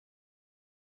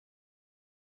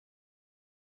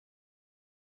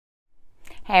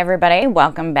Hey everybody,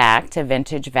 welcome back to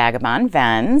Vintage Vagabond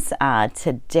Vens.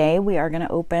 Today we are going to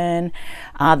open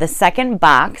the second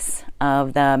box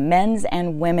of the men's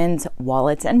and women's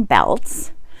wallets and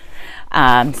belts.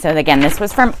 So again, this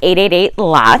was from 888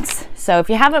 Lots. So if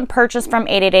you haven't purchased from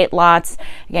 888 Lots,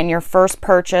 again, your first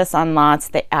purchase on Lots,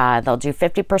 they'll do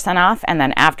 50% off, and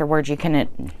then afterwards you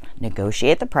can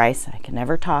negotiate the price. I can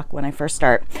never talk when I first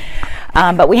start.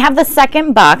 But we have the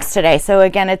second box today. So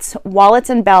again, it's wallets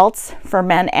and belts for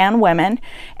men and women.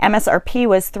 MSRP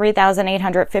was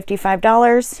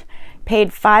 $3,855. Paid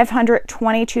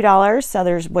 $522. So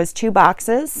there was two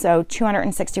boxes, so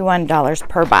 $261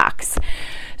 per box.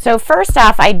 So first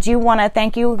off, I do want to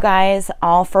thank you guys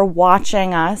all for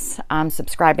watching us,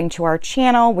 subscribing to our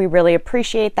channel. We really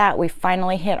appreciate that. We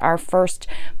finally hit our first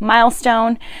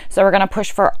milestone. So we're going to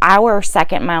push for our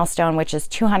second milestone, which is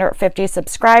 250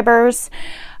 subscribers.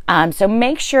 So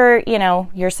make sure,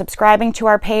 you're subscribing to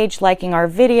our page, liking our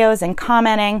videos, and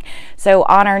commenting. So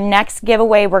on our next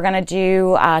giveaway, we're going to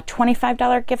do a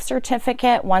 $25 gift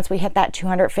certificate once we hit that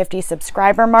 250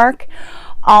 subscriber mark.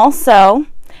 Also,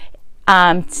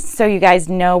 so you guys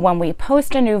know when we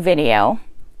post a new video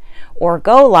or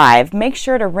go live, make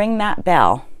sure to ring that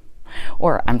bell.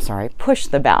 Or, I'm sorry, push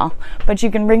the bell. But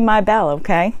you can ring my bell,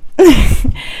 okay?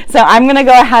 So I'm going to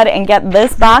go ahead and get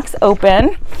this box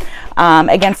open.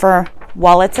 Again, for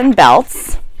wallets and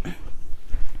belts.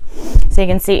 So you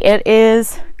can see it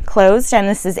is closed, and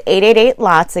this is 888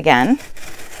 Lots again.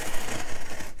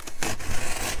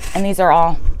 And these are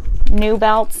all new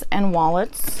belts and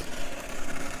wallets.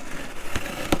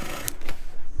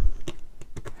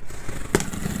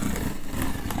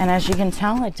 And as you can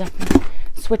tell, I definitely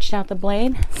switched out the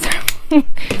blade.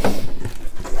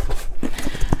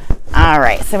 All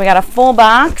right, so we got a full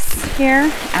box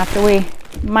here after we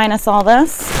minus all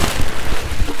this.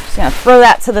 Just gonna throw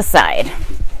that to the side.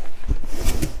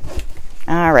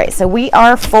 All right, so we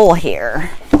are full here.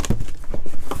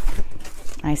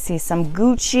 I see some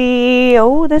Gucci.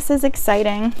 Oh, this is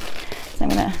exciting. So I'm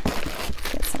gonna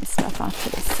get some stuff off to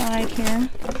the side here.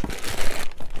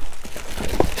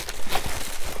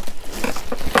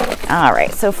 All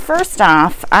right, so first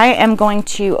off, I am going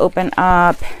to open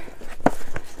up,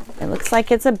 it looks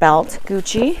like it's a belt,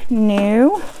 Gucci,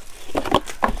 new.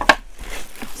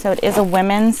 So it is a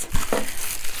women's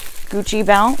Gucci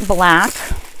belt, black.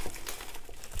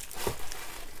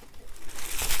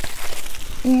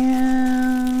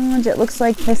 And it looks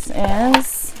like this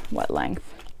is, what length?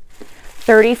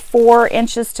 34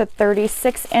 inches to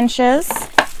 36 inches.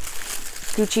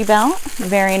 Gucci belt,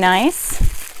 very nice.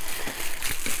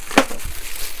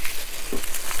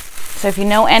 So if you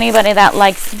know anybody that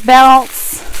likes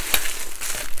belts,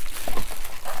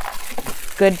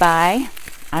 goodbye.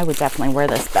 I would definitely wear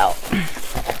this belt.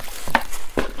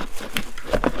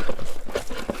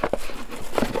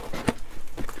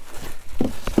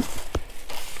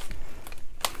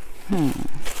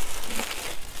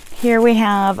 Here we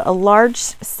have a large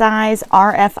size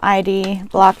RFID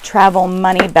block travel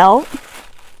money belt.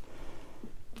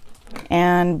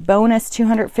 And bonus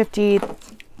 $250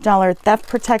 theft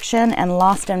protection and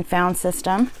lost and found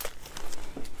system.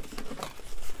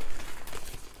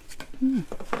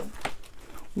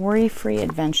 Worry-free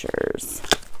adventures.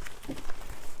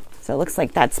 So it looks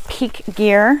like that's Peak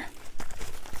Gear.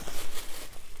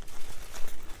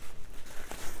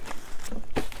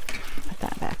 Put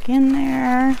that back in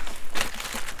there.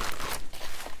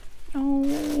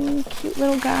 Oh, cute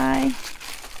little guy.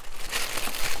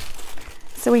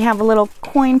 So we have a little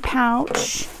coin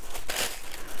pouch.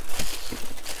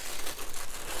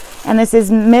 And this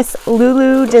is Miss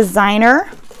Lulu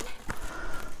Designer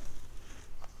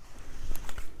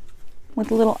with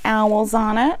little owls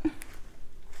on it.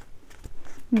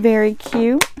 Very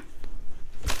cute.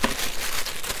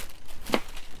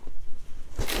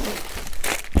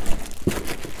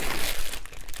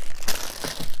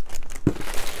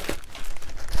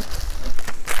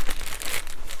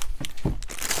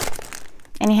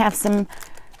 And you have some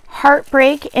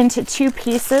heartbreak into two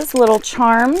pieces, little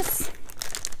charms.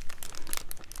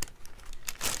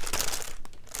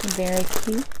 Very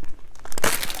cute.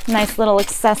 Nice little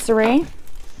accessory.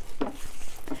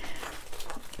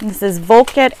 This is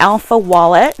Volkit Alpha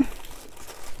Wallet,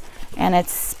 and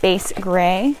it's space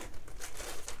gray.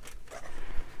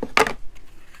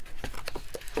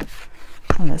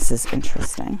 Oh, this is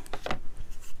interesting.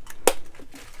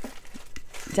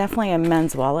 Definitely a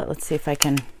men's wallet. Let's see if I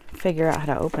can figure out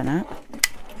how to open it.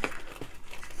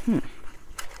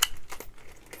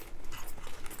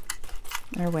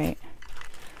 Or wait.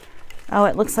 Oh,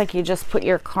 it looks like you just put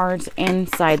your cards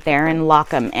inside there and lock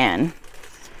them in.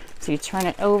 So you turn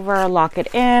it over, lock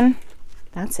it in.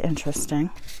 That's interesting.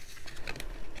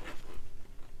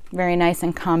 Very nice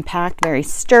and compact, very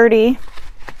sturdy.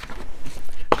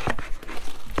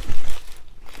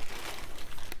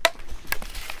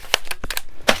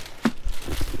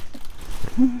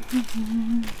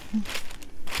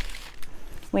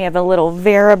 We have a little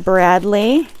Vera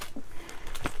Bradley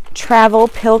travel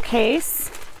pill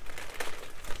case.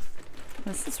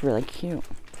 This is really cute.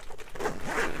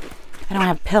 I don't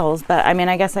have pills, but I mean,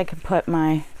 I guess I could put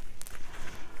my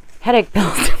headache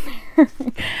pills in there.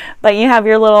 But you have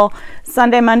your little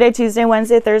Sunday, Monday, Tuesday,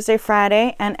 Wednesday, Thursday,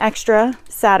 Friday, and extra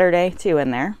Saturday too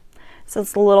in there. So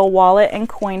it's a little wallet and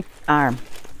coin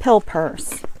pill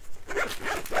purse.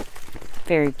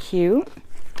 Very cute.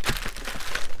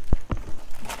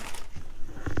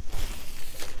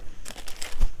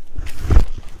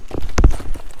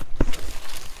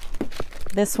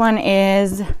 This one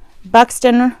is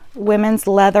Buxton Women's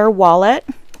Leather Wallet.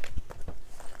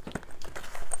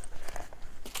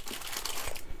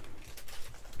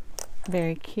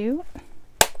 Very cute.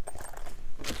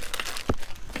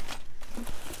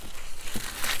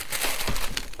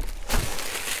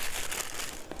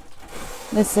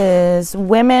 This is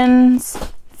Women's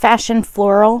Fashion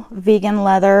Floral Vegan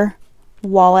Leather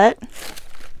Wallet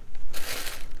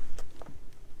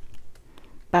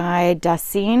by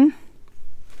Dacian.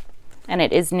 And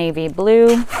it is navy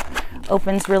blue.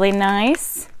 Opens really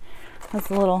nice. Has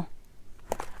a little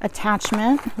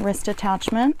attachment, wrist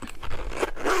attachment.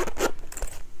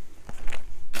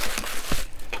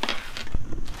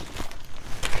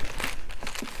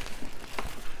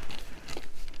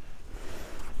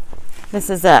 This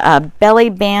is a belly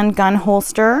band gun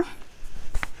holster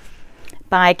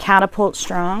by Catapult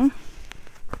Strong.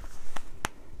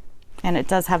 And it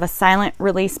does have a silent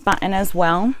release button as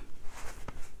well.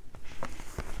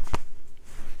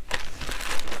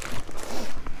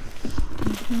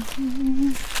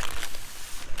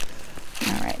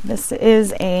 All right, this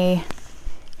is a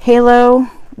Halo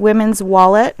women's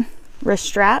wallet wrist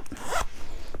strap,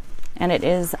 and it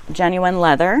is genuine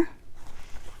leather.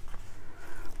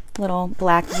 Little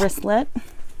black wristlet.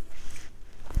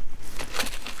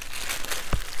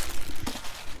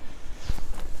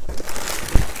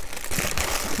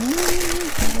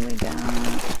 What do we got?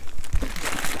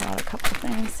 Got a couple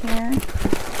things here.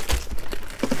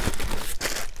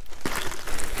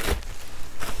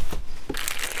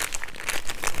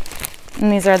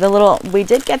 And these are the little, we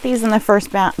did get these in the first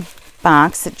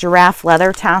box, giraffe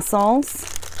leather tassels.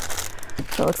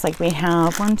 So it looks like we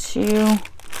have 1, 2,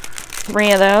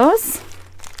 3 of those.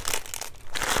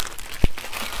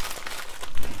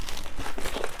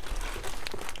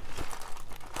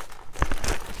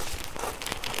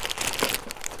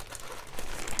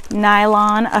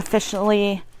 Nylon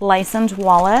officially licensed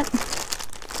wallet.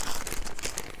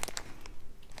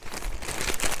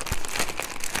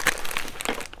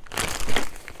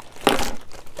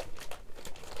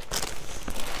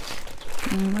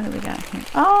 What do we got here?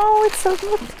 Oh,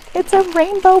 it's a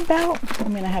rainbow belt.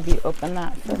 I'm gonna have you open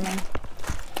that for me.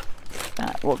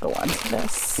 That will go onto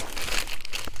this.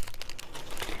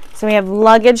 So we have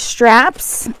luggage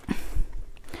straps.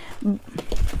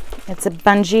 It's a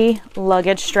bungee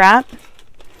luggage strap,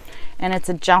 and it's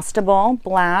adjustable,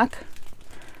 black,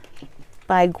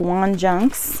 by Guan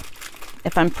Junks,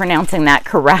 if I'm pronouncing that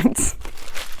correct.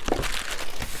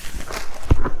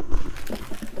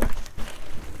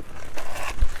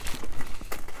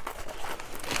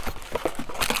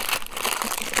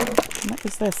 What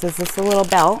is this? Is this a little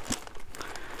belt?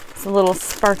 It's a little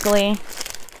sparkly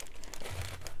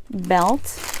belt.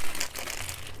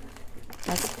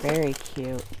 That's very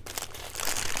cute.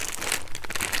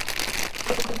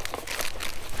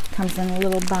 Comes in a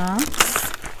little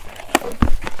box.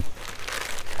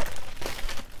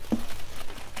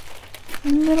 A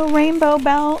little rainbow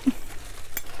belt.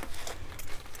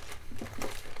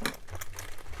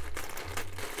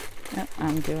 Oh,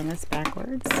 I'm doing this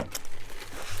backwards.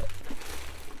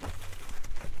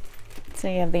 So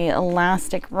you have the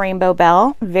elastic rainbow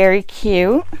belt, very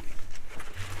cute.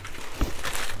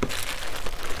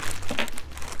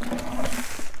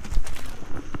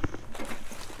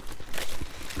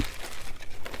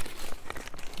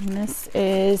 And this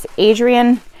is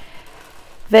Adrian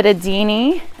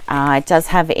Vittadini. It does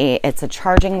have it's a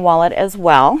charging wallet as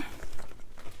well.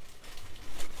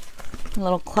 A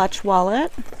little clutch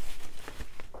wallet.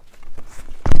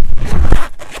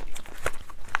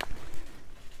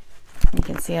 You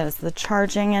can see it has the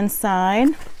charging inside.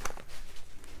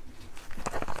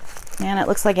 And it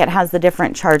looks like it has the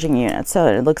different charging units. So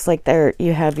it looks like there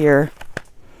you have your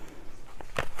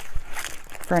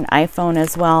for an iPhone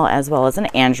as well as an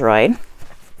Android.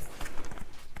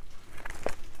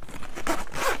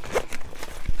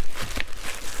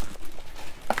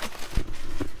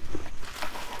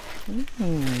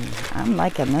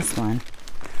 liking this one.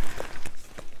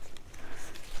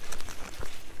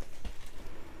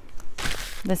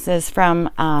 This is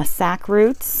from Sack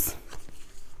Roots.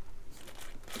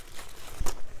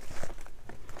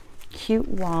 Cute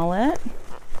wallet.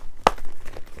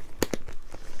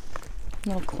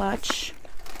 Little clutch.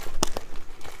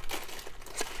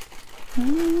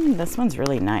 This one's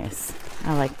really nice.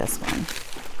 I like this one.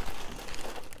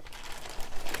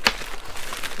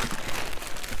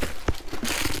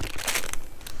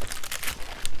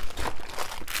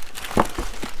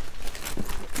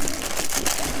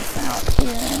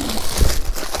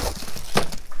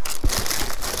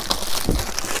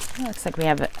 Looks like we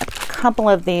have a couple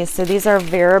of these. So these are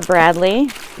Vera Bradley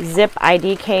Zip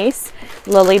ID case,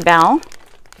 Lily Bell.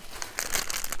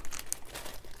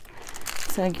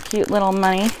 So a cute little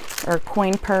money or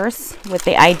coin purse with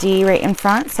the ID right in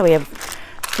front. So we have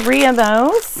 3 of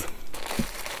those.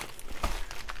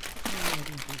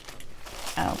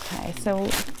 Okay, so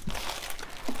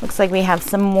looks like we have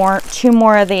 2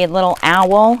 more of the little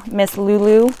owl Miss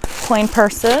Lulu coin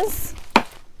purses.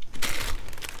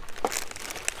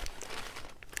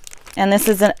 And this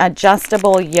is an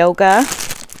adjustable yoga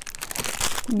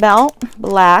belt,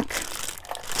 black.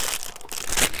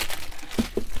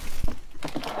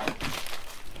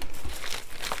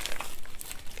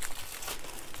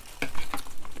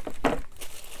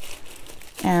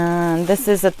 And this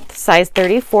is a size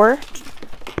 34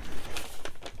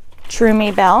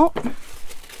 True-Me belt.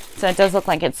 So it does look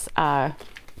like it's, no,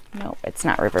 it's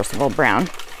not reversible brown.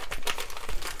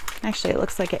 Actually, it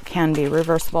looks like it can be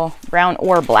reversible, brown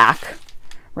or black,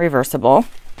 reversible.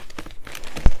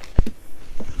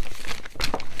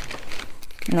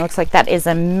 And it looks like that is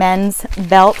a men's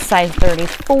belt, size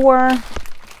 34,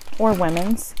 or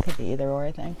women's. Could be either or,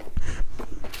 I think.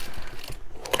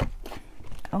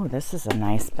 Oh, this is a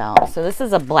nice belt. So this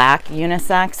is a black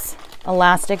unisex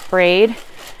elastic braid,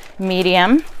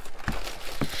 medium.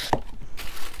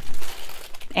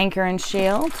 Anchor and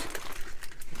shield.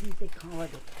 I think they call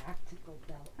it a tactical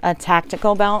belt. A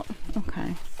tactical belt?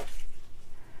 Okay.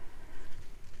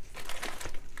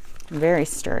 Very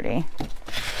sturdy.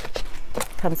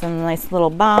 Comes in a nice little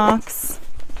box.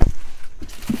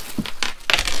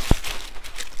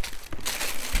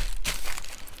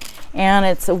 And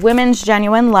it's a women's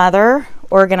genuine leather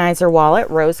organizer wallet,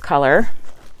 rose color.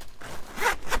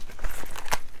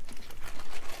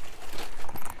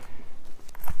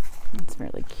 That's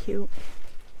really cute.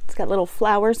 It's got little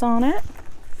flowers on it.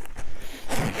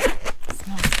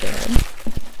 Smells good.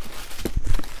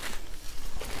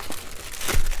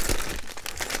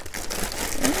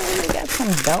 Ooh, we got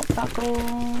some belt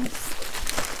buckles.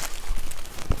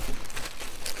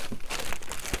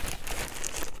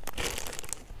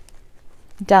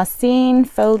 Dassine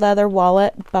faux leather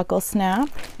wallet buckle snap,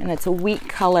 and it's a wheat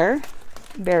color,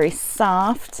 very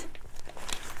soft.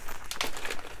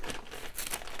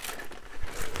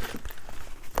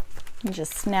 It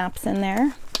just snaps in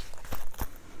there.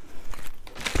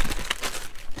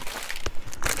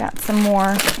 Got some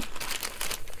more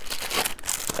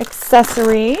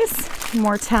accessories,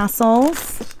 more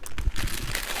tassels.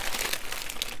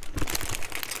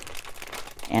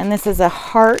 And this is a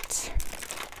heart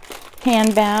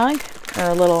handbag, or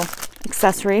a little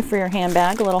accessory for your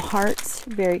handbag, a little heart,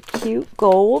 very cute,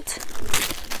 gold.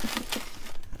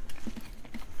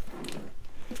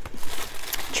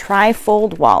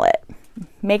 Tri-fold wallet,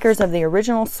 makers of the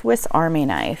original Swiss Army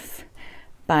knife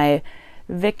by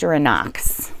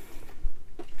Victorinox.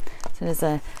 So it is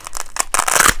a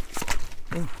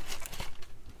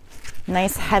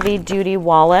nice heavy duty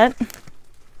wallet,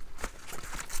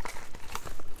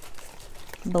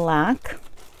 black.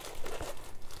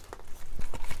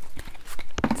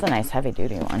 It's a nice heavy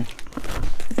duty one.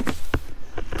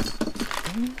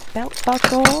 Belt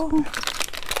buckle.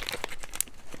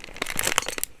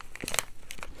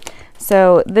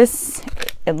 So this,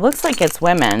 it looks like it's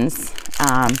women's.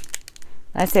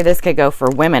 I say this could go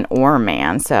for women or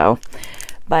man, so,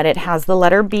 but it has the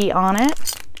letter B on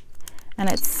it, and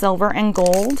it's silver and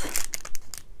gold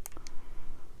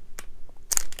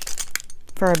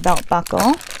for a belt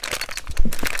buckle.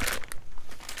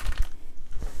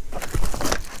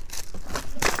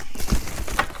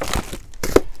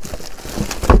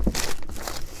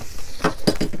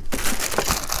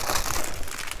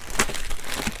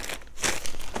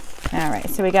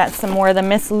 So we got some more of the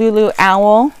Miss Lulu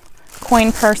Owl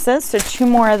coin purses. So 2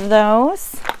 more of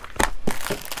those.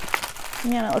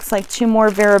 And it looks like 2 more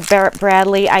Vera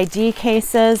Bradley ID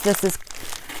cases. This is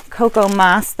Coco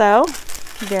Mas, though.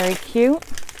 Very cute.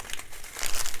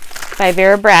 By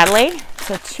Vera Bradley.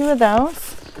 So 2 of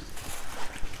those.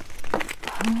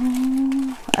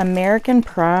 American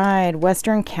Pride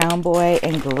Western Cowboy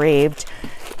engraved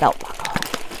belt buckle.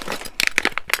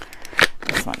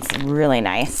 This one's really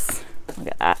nice. Look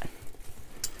at that.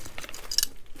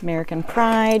 American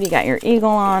Pride. You got your eagle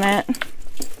on it.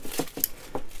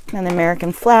 And the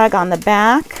American flag on the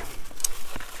back.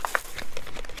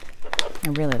 I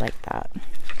really like that.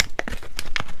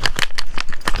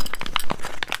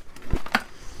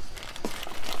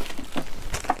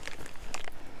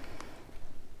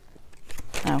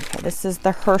 Okay, this is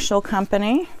the Herschel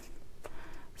Company.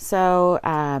 So,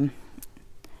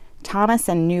 Thomas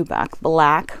and Newbuck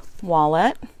black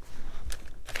wallet.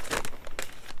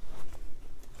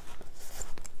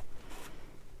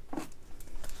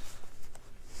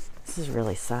 This is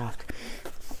really soft.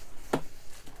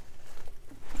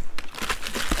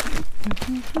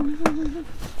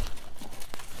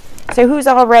 So who's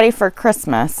all ready for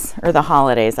Christmas, or the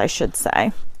holidays, I should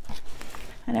say?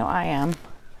 I know I am.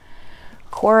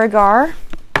 Corrigar,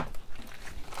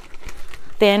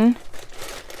 thin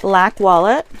black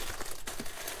wallet.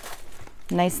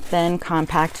 Nice thin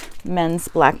compact men's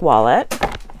black wallet.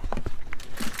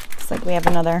 Looks like we have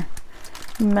another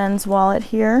men's wallet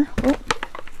here. Ooh.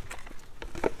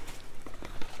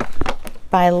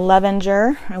 By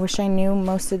Levenger. I wish I knew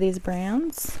most of these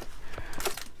brands.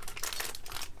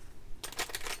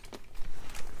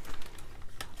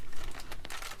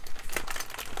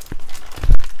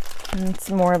 And it's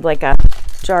more of like a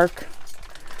dark,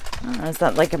 I don't know, is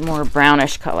that like a more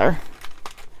brownish color?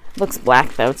 Looks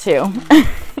black though too.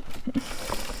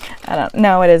 I don't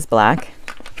know, it is black.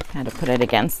 I had to put it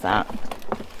against that.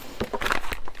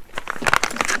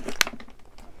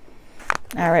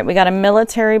 All right, we got a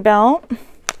military belt.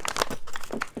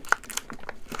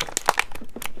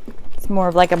 It's more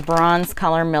of like a bronze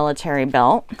color military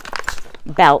belt.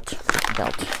 Belt.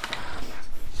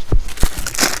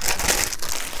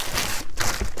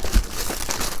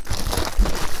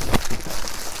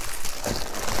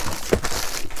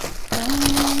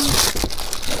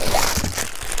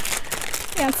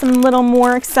 Got some little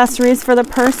more accessories for the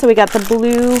purse. So we got the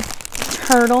blue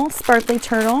turtle, sparkly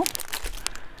turtle.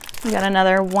 We got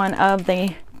another one of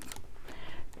the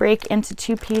break into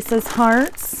two pieces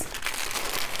hearts.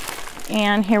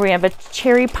 And here we have a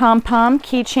cherry pom-pom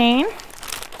keychain.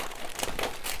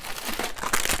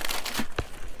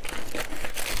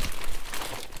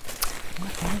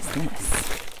 What is this?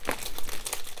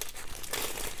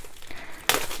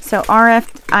 So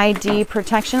RFID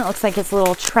protection. It looks like it's a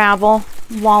little travel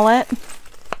wallet.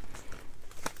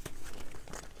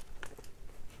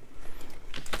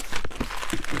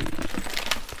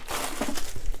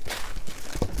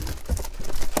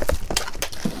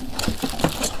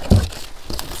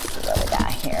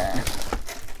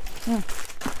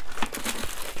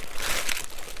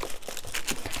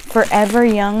 Forever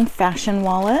Young fashion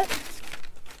wallet.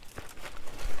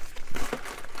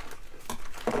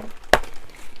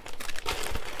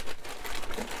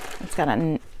 It's got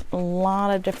a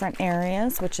lot of different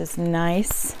areas, which is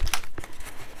nice.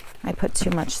 I put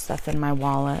too much stuff in my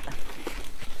wallet.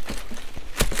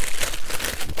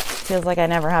 Feels like I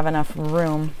never have enough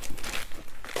room.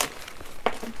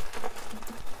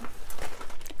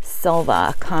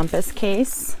 Silva compass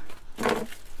case.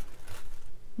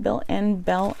 Built-in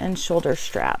belt and shoulder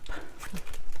strap.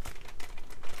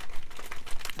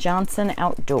 Johnson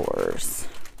Outdoors.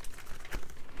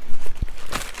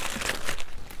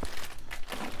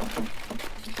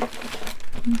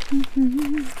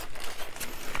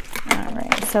 All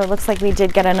right, so it looks like we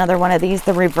did get another one of these,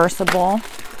 the reversible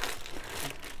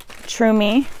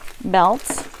Trumi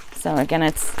belts. So again,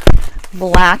 it's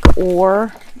black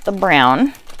or the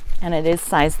brown, and it is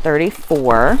size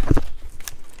 34.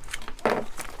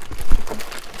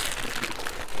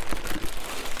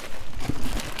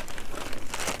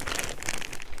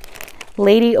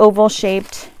 Lady oval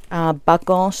shaped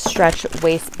buckle stretch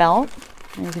waist belt.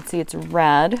 And you can see it's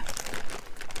red.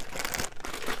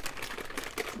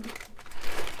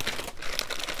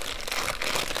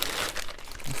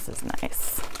 This is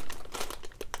nice.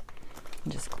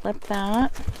 Just clip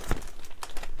that.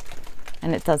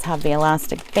 And it does have the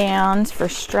elastic band for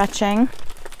stretching.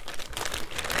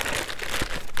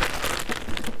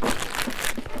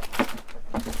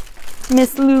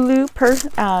 Miss Lulu purse,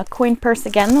 coin purse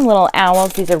again, the little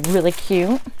owls. These are really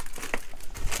cute.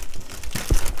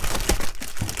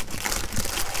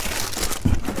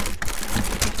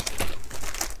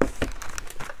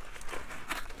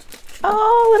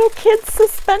 Oh, little kids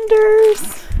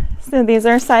suspenders. So these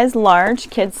are size large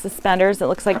kids suspenders. It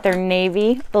looks like they're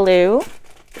navy blue.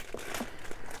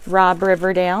 Rob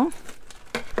Riverdale.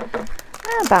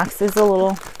 Box is a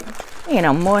little,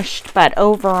 mushed, but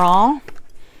overall,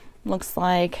 Looks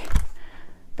like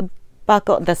the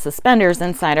buckle, the suspenders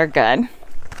inside are good.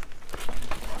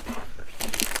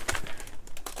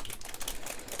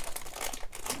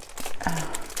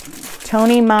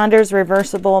 Tony Monders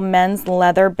reversible men's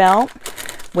leather belt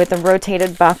with a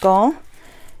rotated buckle.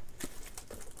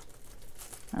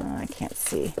 I can't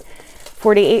see.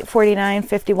 48, 49,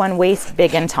 51 waist,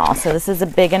 big and tall. So this is a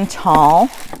big and tall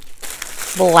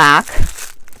black.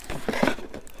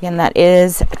 Again, that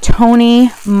is Tony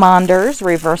Monders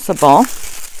reversible.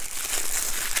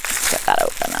 Let's get that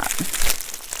open up.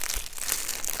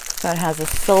 So it has a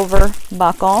silver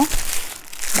buckle,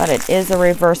 but it is a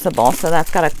reversible. So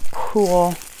that's got a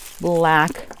cool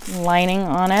black lining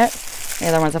on it. The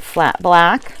other one's a flat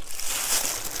black.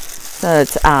 So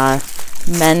it's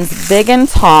men's big and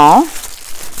tall.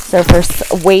 So for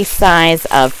waist size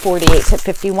of 48 to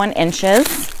 51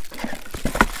 inches.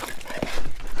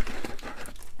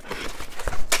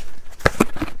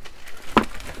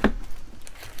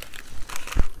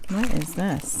 What is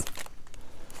this?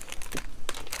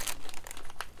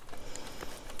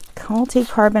 Culti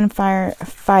carbon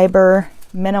fiber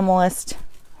minimalist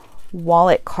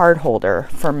wallet card holder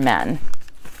for men.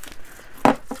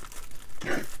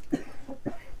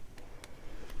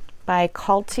 By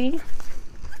Culti.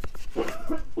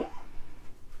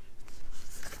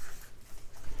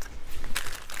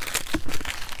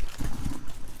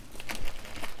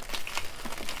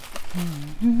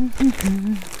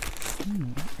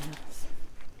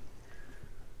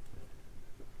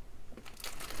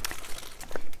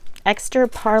 Extra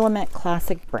Parliament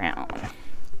Classic Brown.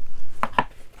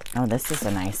 Oh, this is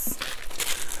a nice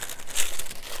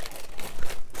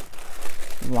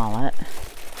wallet.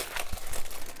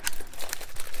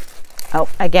 Oh,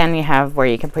 again, you have where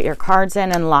you can put your cards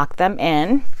in and lock them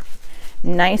in.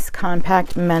 Nice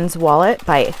compact men's wallet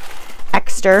by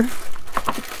Extra.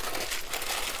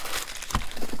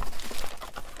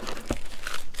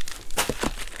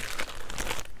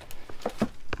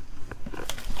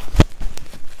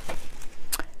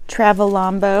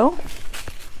 Travelombo.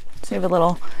 So you have a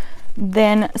little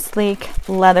thin, sleek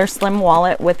leather slim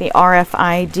wallet with the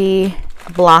RFID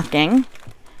blocking,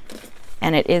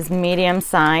 and it is medium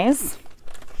size.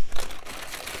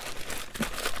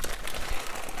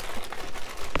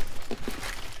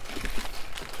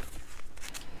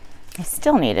 I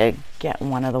still need to get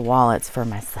one of the wallets for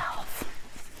myself.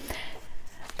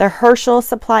 The Herschel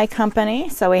Supply Company.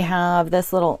 So we have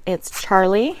this little, it's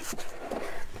Charlie.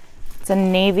 It's a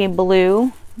navy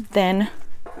blue thin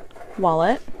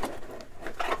wallet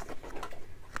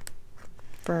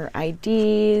for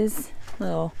IDs,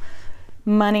 little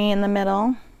money in the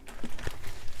middle.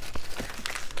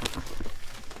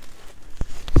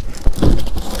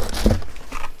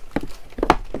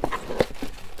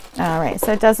 All right,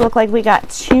 so it does look like we got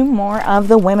two more of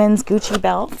the women's Gucci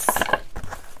belts.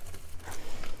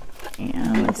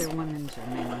 And They're women's or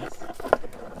men's.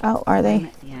 oh, are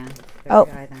they? Yeah. Oh.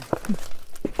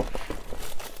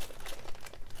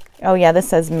 Oh yeah, this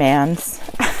says men's.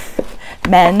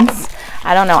 Men's.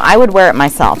 I don't know. I would wear it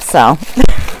myself, so. On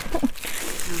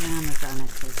Amazon it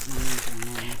says women's or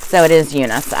men's. So it is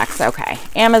unisex. Okay.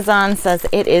 Amazon says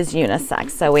it is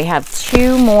unisex. So we have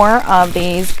two more of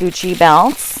these Gucci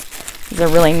belts. These are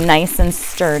really nice and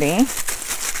sturdy.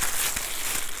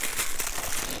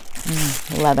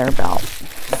 Leather belt.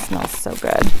 It smells so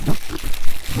good.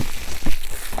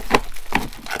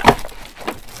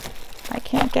 I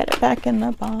can't get it back in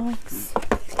the box.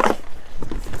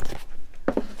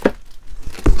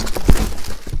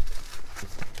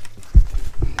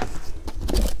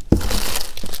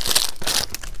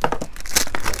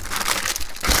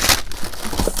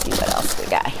 Let's see what else we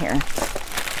got here.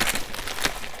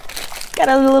 Got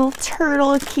a little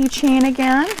turtle keychain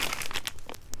again.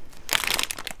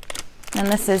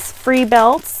 And this is free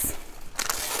belts.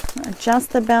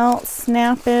 Adjust the belt,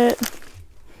 snap it,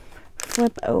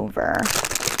 flip over.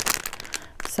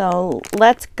 So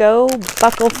let's go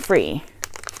buckle free.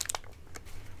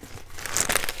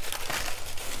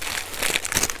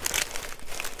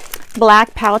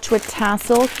 Black pouch with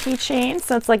tassel keychain.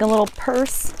 So it's like a little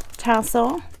purse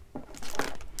tassel.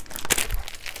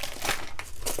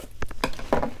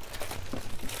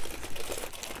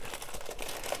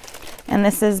 And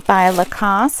this is by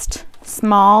Lacoste,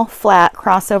 small flat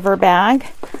crossover bag.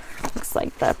 Looks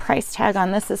like the price tag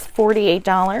on this is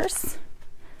 $48.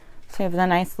 So you have the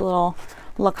nice little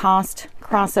Lacoste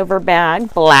crossover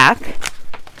bag, black.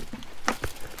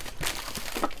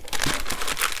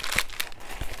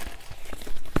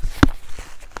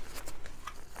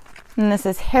 And this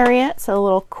is Harriet, so a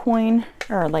little coin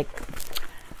or like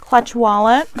clutch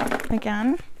wallet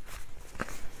again.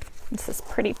 This is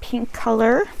pretty pink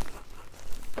color.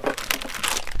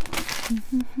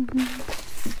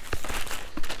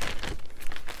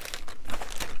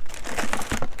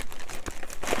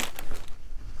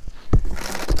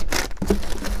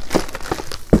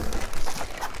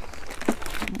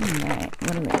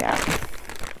 What do we got?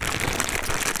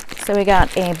 So we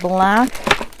got a black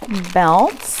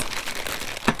belt.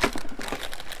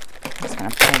 I'm just going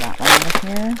to pull that one out of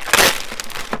here.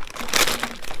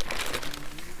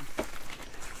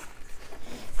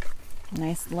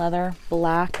 Nice leather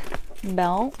black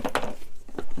belt.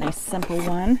 Nice simple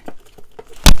one.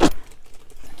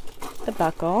 The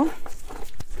buckle.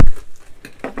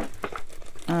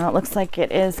 It looks like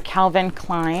it is Calvin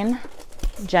Klein.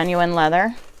 Genuine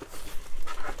leather.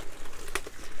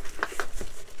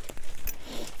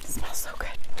 It smells so good.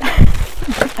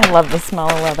 I love the smell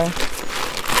of leather.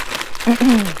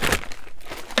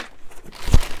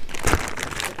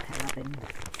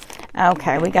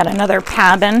 Okay, we got another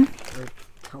Pabin.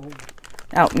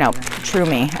 Oh, no, True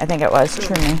Me. I think it was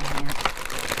True Me.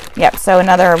 Yep, so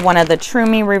another one of the True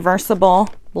Me reversible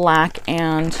black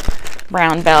and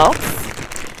brown belts.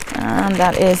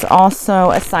 That is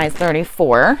also a size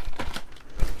 34.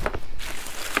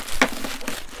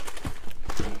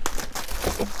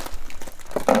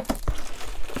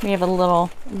 We have a little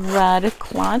red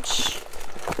clutch.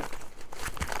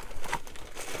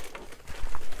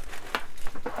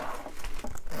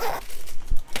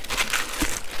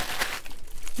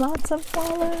 Lots of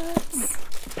wallets.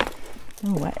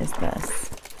 Ooh, what is this?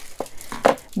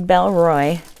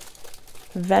 Belroy.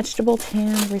 Vegetable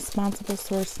tan, responsible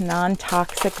source,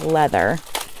 non-toxic leather.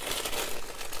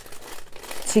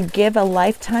 To give a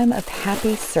lifetime of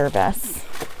happy service.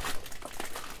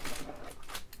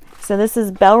 So this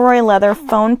is Belroy leather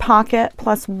phone pocket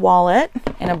plus wallet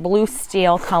in a blue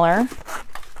steel color.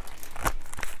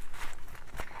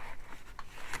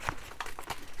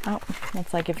 Oh,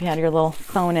 looks like if you had your little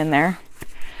phone in there.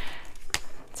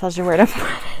 It tells you where to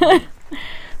put it.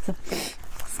 So,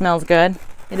 smells good.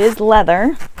 It is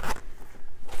leather,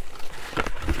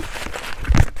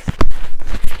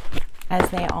 as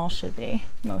they all should be,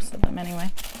 most of them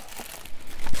anyway.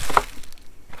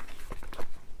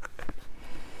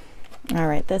 All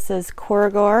right, this is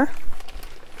Corridor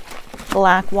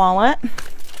black wallet,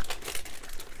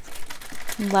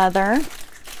 leather,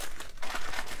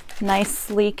 nice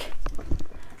sleek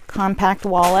compact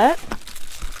wallet.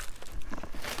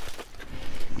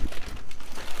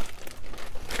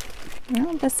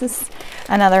 Well, this is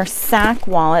another sack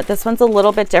wallet. This one's a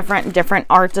little bit different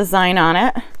art design on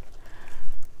it.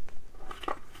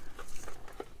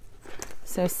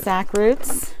 So sack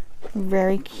roots,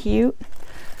 very cute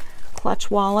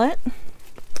clutch wallet.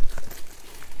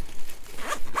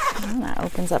 Oh, that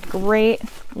opens up great,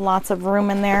 lots of room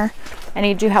in there. And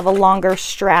you do have a longer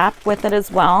strap with it as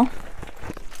well.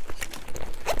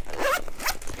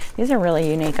 These are really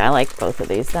unique. I like both of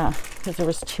these though, because there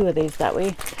was two of these that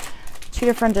we, two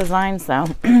different designs though.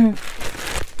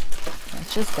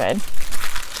 Which is good.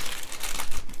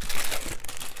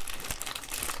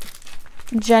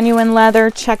 Genuine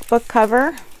leather checkbook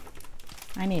cover.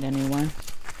 I need a new one.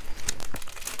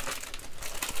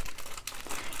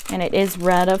 And it is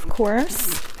red, of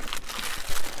course.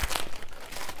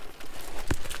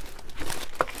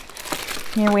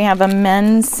 Here we have a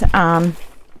men's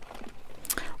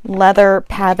leather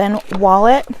Pabin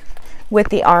wallet with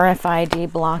the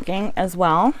RFID blocking as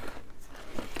well.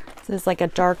 This is like a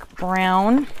dark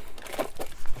brown.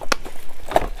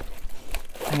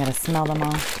 I gotta smell them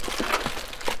all.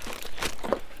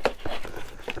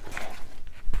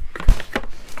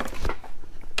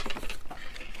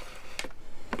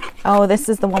 Oh, this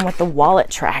is the one with the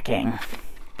wallet tracking.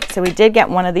 So we did get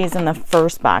one of these in the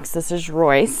first box. This is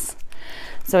Royce.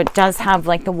 So it does have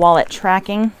like the wallet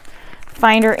tracking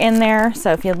finder in there.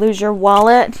 So if you lose your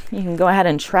wallet, you can go ahead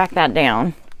and track that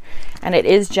down. And it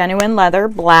is genuine leather,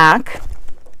 black.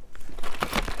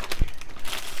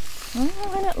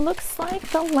 Oh, and it looks like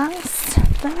the last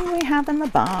thing we have in the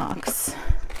box.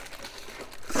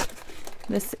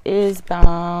 This is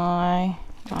by,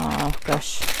 oh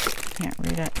gosh, can't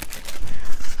read it.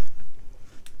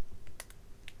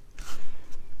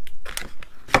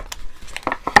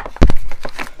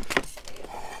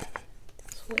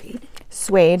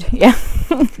 Suede, yeah.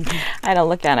 I had to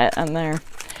look at it on there.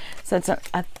 So it's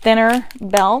a thinner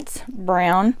belt,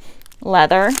 brown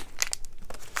leather,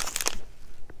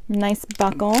 nice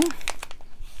buckle.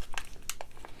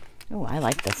 Oh, I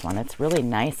like this one. It's really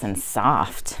nice and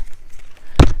soft.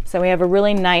 So we have a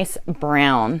really nice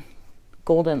brown,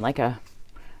 golden, like a,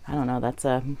 I don't know, that's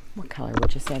a, what color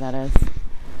would you say that is?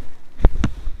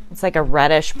 It's like a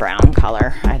reddish brown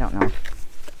color. I don't know.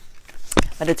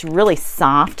 But it's really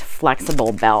soft,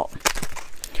 flexible belt.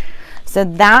 So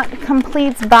that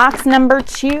completes box number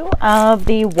 2 of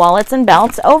the wallets and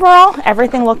belts. Overall,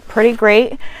 everything looked pretty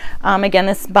great. Again,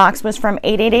 this box was from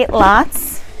 888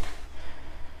 Lots.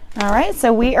 All right,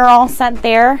 so we are all set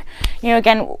there. You know,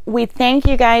 again, we thank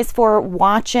you guys for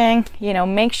watching. You know,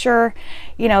 make sure,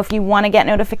 you know, if you want to get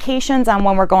notifications on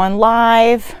when we're going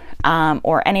live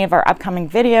or any of our upcoming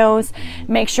videos,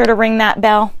 make sure to ring that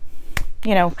bell.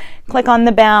 You know, click on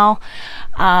the bell.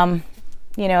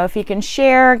 You know, if you can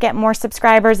share, get more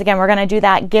subscribers. Again, we're going to do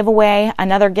that giveaway,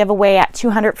 another giveaway at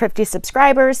 250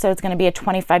 subscribers. So it's going to be a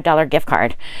 $25 gift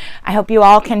card. I hope you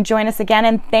all can join us again,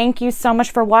 and thank you so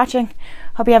much for watching.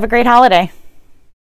 Hope you have a great holiday.